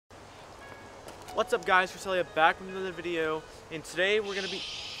What's up guys, Crecelia back with another video, and today we're going to be...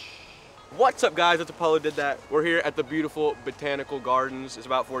 What's up guys, it's apollodidthat. We're here at the beautiful Botanical Gardens. It's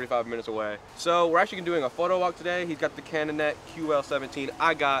about 45 minutes away. So we're actually doing a photo walk today. He's got the Canonet ql17.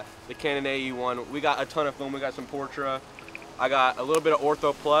 I got the Canonet E1. We got a ton of film, we got some portra. I got a little bit of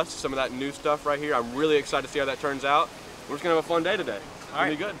Ortho Plus, some of that new stuff right here. I'm really excited to see how that turns out. We're just going to have a fun day today. It's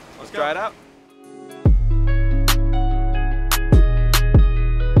going to be good. Let's try it out.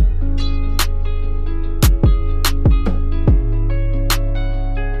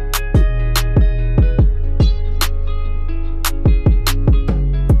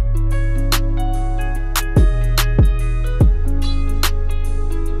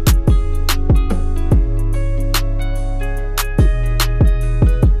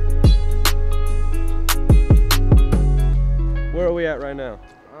 Where are we at right now?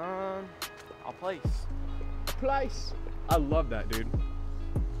 A place. A place. I love that, dude.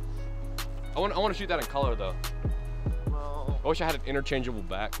 I want to shoot that in color though. Well, I wish I had an interchangeable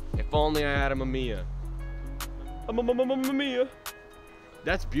back. If only I had a Mamiya. A Mamiya.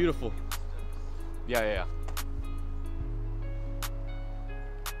 That's beautiful. Yeah.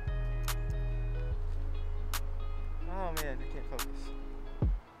 oh man, I can't focus.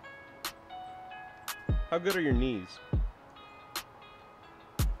 How good are your knees?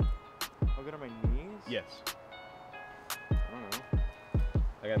 How good are my knees? Yes. I don't know.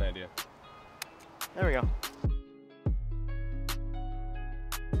 I got an idea. There we go.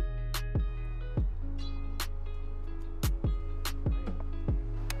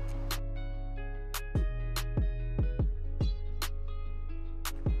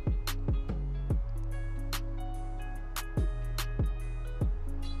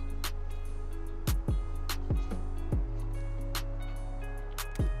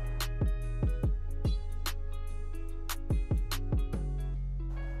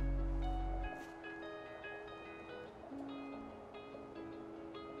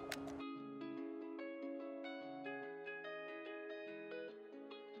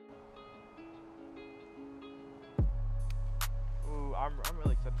 I'm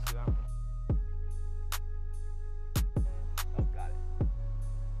really excited to see that one. Oh, got it.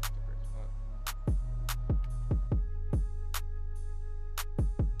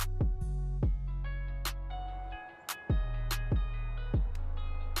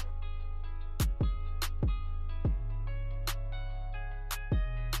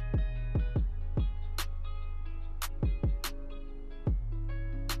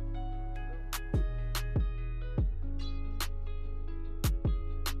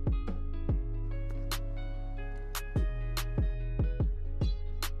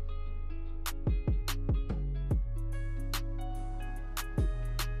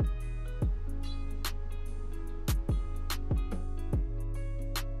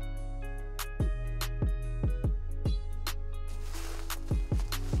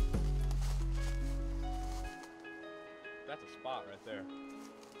 That's a spot right there.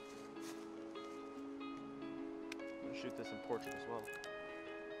 I'm gonna shoot this in portrait as well.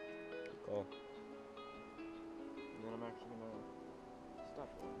 Cool. And then I'm actually gonna stop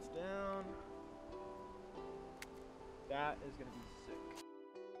once down. That is gonna be sick.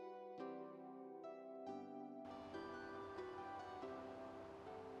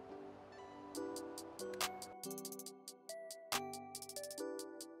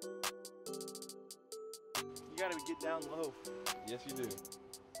 You gotta get down low. Yes, you do.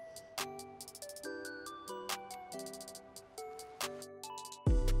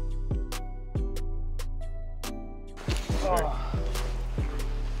 Oh.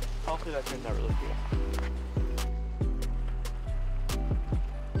 Hopefully that turns out really cool.